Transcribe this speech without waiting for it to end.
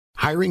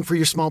Hiring for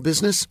your small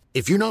business?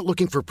 If you're not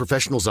looking for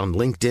professionals on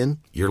LinkedIn,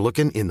 you're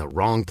looking in the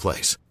wrong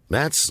place.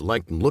 That's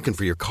like looking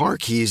for your car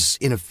keys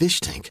in a fish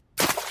tank.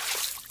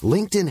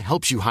 LinkedIn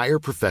helps you hire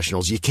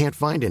professionals you can't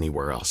find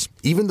anywhere else,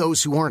 even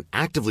those who aren't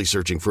actively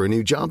searching for a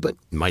new job but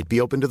might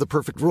be open to the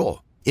perfect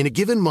role. In a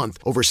given month,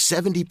 over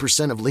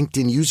 70% of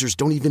LinkedIn users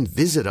don't even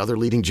visit other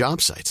leading job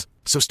sites.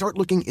 So start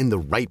looking in the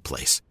right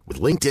place.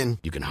 With LinkedIn,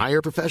 you can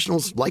hire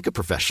professionals like a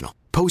professional.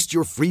 Post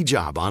your free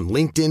job on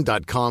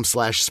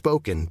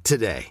linkedin.com/spoken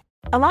today.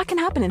 A lot can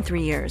happen in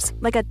 3 years,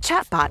 like a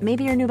chatbot may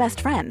be your new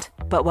best friend.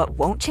 But what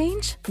won't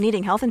change?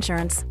 Needing health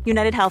insurance.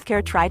 United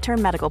Healthcare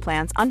Tri-Term Medical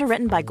Plans,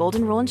 underwritten by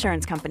Golden Rule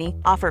Insurance Company,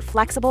 offer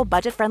flexible,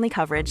 budget-friendly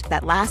coverage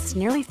that lasts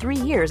nearly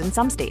 3 years in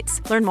some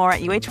states. Learn more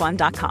at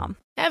uh1.com.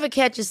 Ever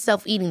catch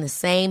yourself eating the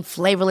same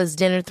flavorless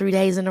dinner 3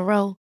 days in a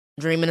row?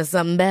 Dreaming of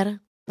something better?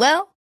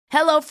 Well,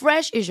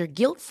 HelloFresh is your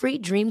guilt-free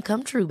dream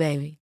come true,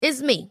 baby.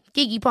 It's me,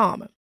 Keke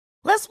Palmer.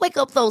 Let's wake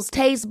up those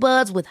taste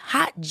buds with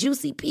hot,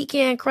 juicy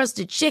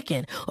pecan-crusted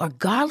chicken or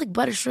garlic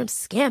butter shrimp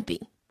scampi.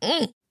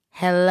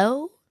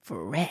 Hello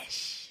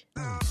Fresh.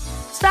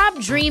 Stop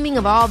dreaming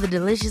of all the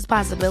delicious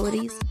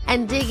possibilities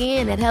and dig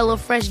in at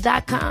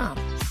HelloFresh.com.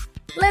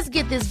 Let's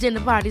get this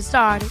dinner party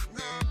started.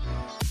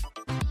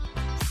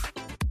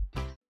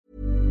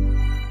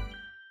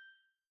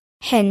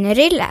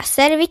 Henry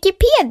läser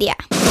Wikipedia.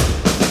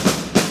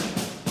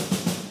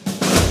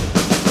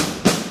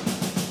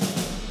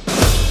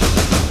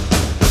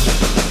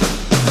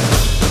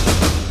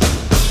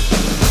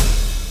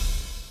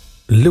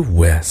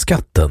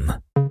 Loeskatten.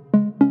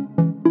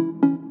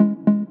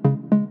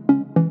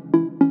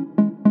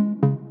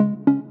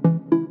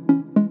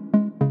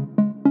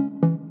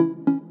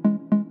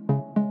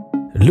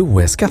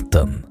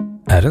 Loeskatten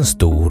är en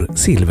stor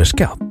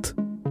silverskatt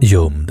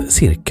gömd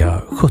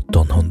cirka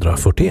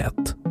 1741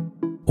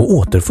 och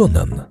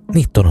återfunnen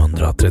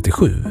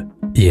 1937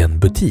 i en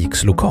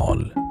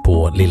butikslokal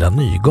på Lilla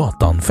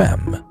Nygatan 5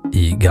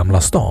 i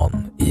Gamla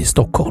stan i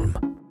Stockholm.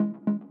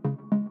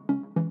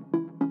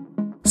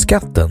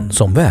 Skatten,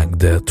 som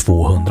vägde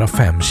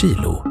 205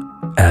 kilo,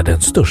 är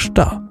den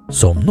största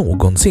som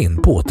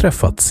någonsin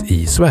påträffats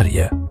i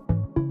Sverige.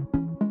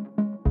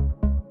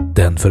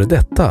 Den före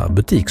detta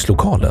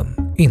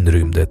butikslokalen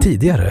inrymde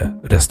tidigare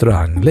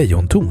restaurang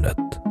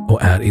Lejontornet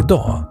och är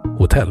idag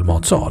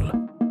hotellmatsal.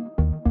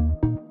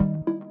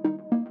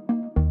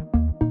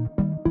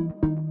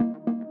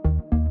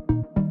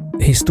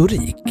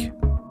 Historik.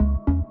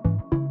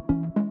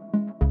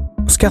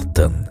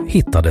 Skatten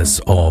hittades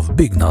av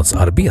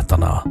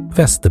byggnadsarbetarna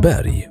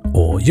Westerberg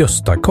och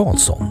Gösta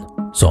Karlsson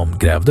som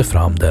grävde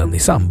fram den i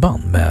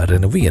samband med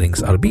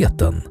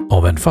renoveringsarbeten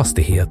av en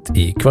fastighet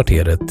i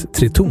kvarteret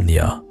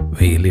Tritonia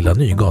vid Lilla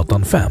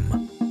Nygatan 5.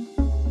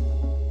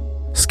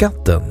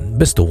 Skatten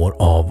består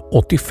av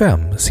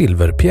 85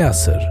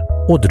 silverpjäser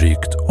och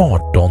drygt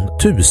 18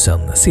 000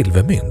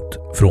 silvermynt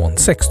från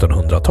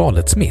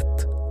 1600-talets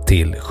mitt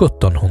till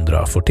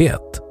 1741,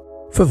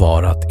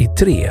 förvarat i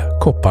 3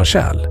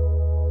 kopparkärl.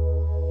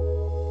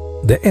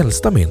 Det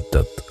äldsta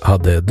myntet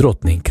hade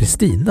drottning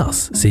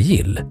Kristinas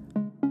sigill,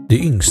 det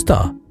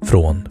yngsta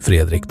från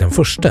Fredrik den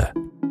förste.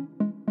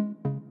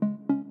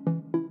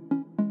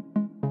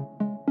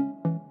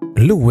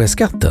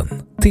 Loeskatten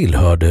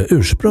tillhörde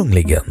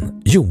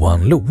ursprungligen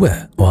Johan Loe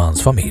och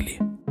hans familj.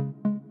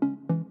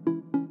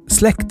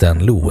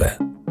 Släkten Loe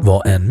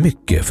var en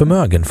mycket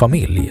förmögen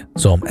familj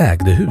som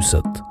ägde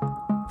huset.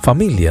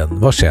 Familjen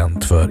var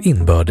känd för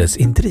inbördes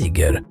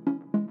intriger,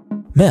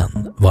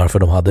 men varför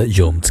de hade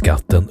gömt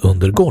skatten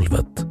under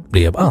golvet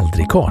blev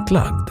aldrig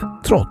kartlagd,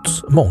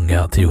 trots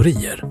många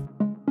teorier.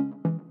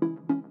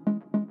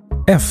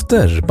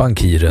 Efter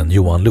bankiren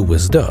Johan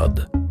Loes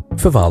död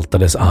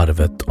förvaltades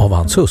arvet av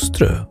hans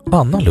hustru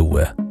Anna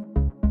Loe.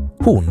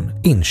 Hon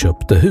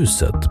inköpte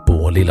huset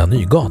på Lilla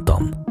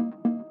Nygatan.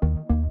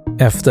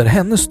 Efter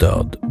hennes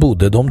död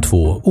bodde de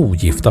 2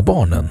 ogifta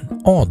barnen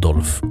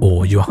Adolf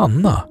och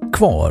Johanna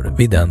kvar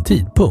vid den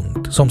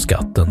tidpunkt som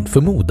skatten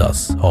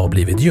förmodas ha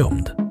blivit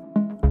gömd.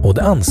 Och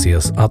det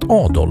anses att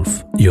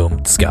Adolf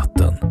gömt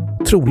skatten,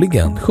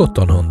 troligen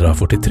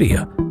 1743,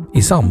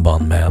 i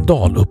samband med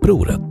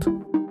Dalupproret.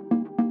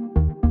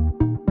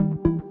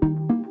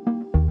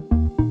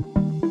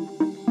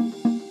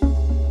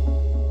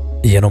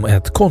 Genom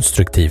ett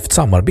konstruktivt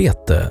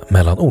samarbete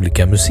mellan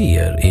olika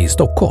museer i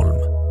Stockholm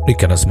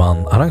lyckades man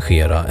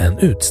arrangera en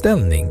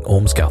utställning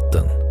om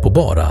skatten på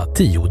bara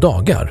 10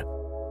 dagar.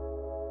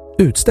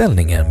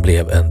 Utställningen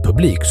blev en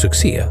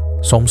publiksuccé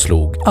som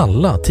slog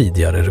alla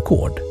tidigare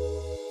rekord.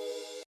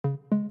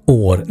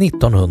 År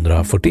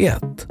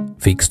 1941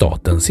 fick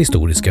Statens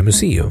historiska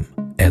museum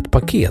ett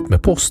paket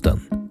med posten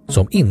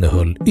som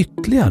innehöll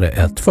ytterligare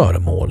ett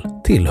föremål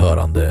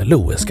tillhörande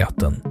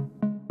Loeskatten.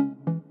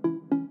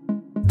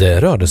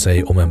 Det rörde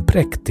sig om en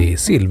präktig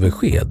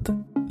silversked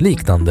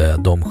liknande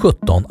de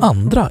 17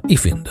 andra i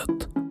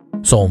fyndet,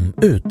 som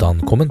utan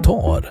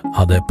kommentar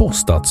hade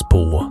postats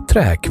på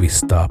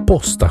Träkvista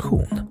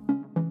poststation.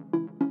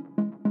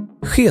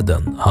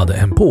 Skeden hade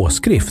en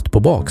påskrift på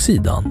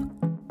baksidan: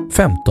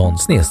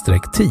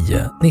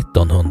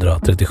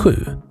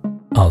 15/10/1937,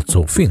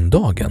 alltså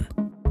fynddagen,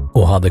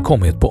 och hade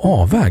kommit på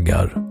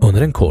avvägar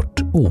under en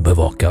kort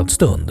obevakad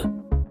stund.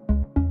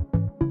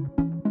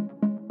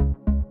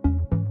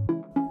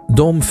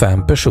 De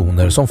 5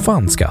 personer som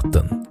fann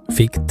skatten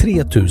fick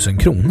 3 000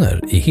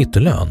 kronor i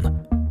hittelön,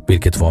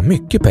 vilket var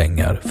mycket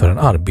pengar för en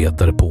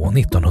arbetare på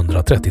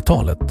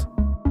 1930-talet.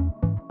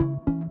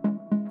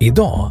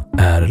 Idag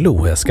är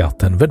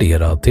Loeskatten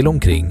värderad till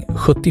omkring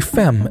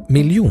 75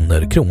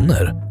 miljoner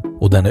kronor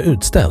och den är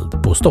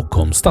utställd på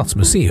Stockholms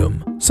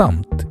stadsmuseum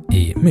samt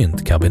i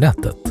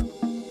myntkabinettet.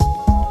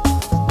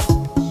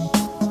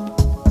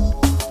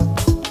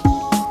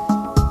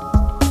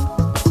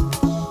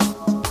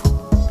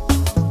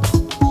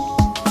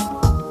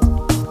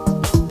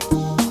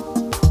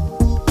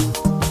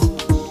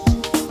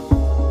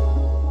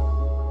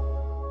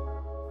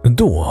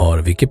 Då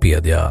har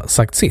Wikipedia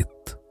sagt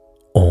sitt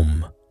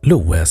om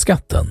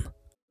Loeskatten.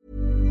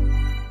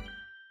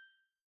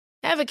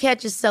 Ever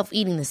catch yourself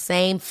eating the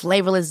same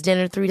flavorless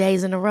dinner 3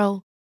 days in a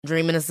row?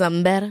 Dreaming of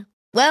something better?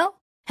 Well,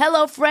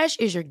 HelloFresh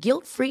is your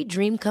guilt-free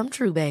dream come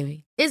true,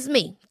 baby. It's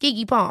me,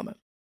 Keke Palmer.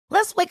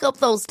 Let's wake up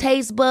those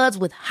taste buds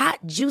with hot,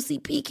 juicy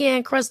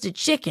pecan-crusted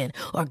chicken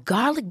or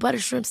garlic butter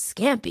shrimp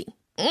scampi.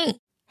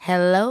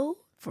 Hello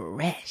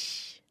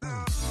Fresh.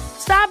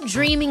 Stop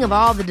dreaming of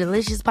all the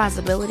delicious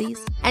possibilities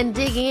and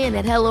dig in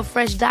at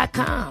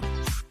HelloFresh.com.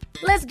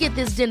 Let's get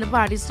this dinner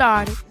party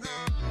started.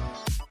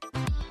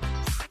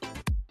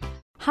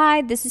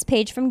 Hi, this is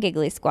Paige from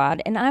Giggly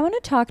Squad, and I want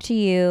to talk to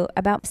you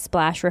about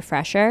Splash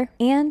Refresher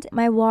and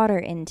my water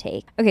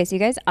intake. Okay, so you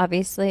guys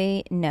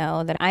obviously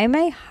know that I'm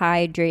a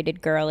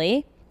hydrated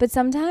girly, but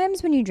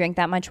sometimes when you drink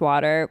that much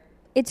water,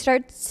 it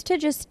starts to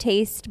just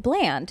taste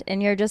bland,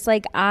 and you're just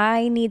like,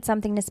 I need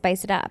something to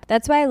spice it up.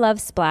 That's why I love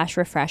Splash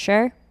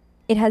Refresher.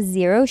 It has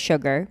 0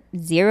 sugar,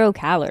 0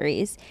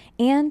 calories,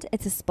 and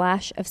it's a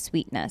splash of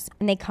sweetness.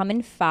 And they come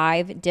in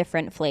 5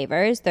 different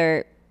flavors.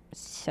 They're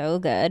so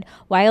good.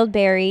 Wild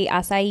berry,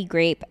 acai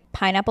grape,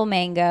 pineapple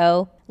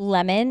mango,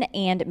 lemon,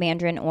 and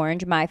mandarin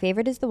orange. My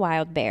favorite is the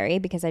wild berry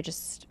because I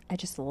just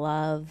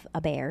love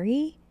a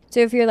berry. So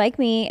if you're like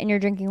me and you're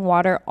drinking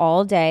water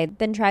all day,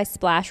 then try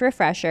Splash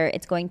Refresher.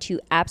 It's going to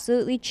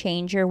absolutely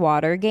change your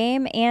water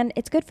game, and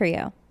it's good for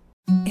you.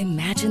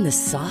 Imagine the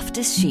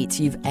softest sheets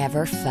you've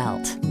ever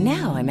felt.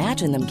 Now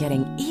imagine them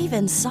getting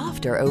even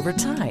softer over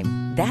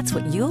time. That's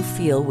what you'll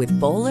feel with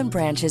Boll &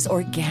 Branch's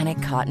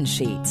organic cotton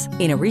sheets.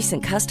 In a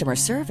recent customer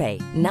survey,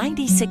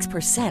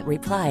 96%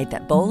 replied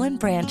that Boll &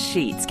 Branch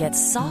sheets get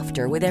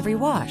softer with every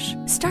wash.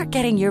 Start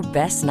getting your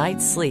best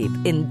night's sleep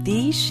in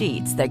these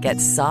sheets that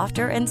get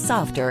softer and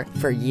softer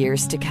for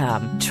years to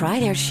come. Try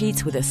their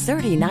sheets with a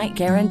 30-night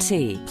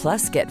guarantee.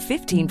 Plus, get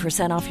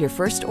 15% off your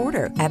first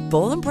order at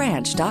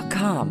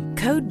bollandbranch.com.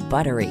 Code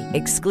BUTTERY.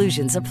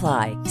 Exclusions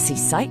apply. See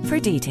site for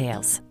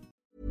details.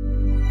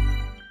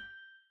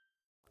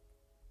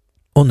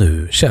 Och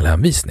nu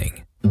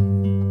källhänvisning.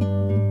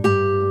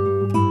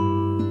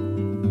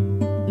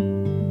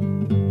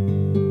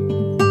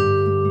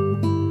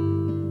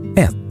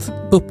 1.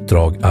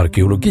 Uppdrag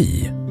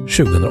arkeologi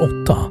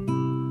 2008.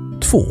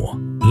 2.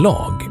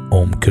 Lag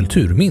om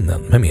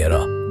kulturminnen med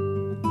mera.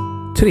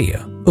 3.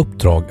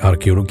 Uppdrag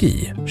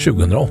arkeologi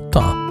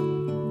 2008.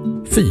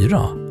 4.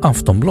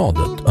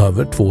 Aftonbladet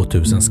över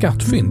 2000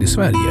 skattfynd i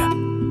Sverige.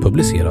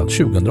 Publicerad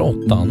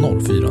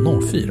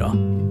 2008-04-04.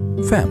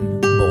 5.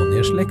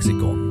 Bonniers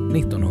lexikon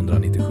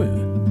 1997.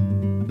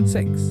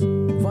 6.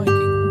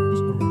 Viking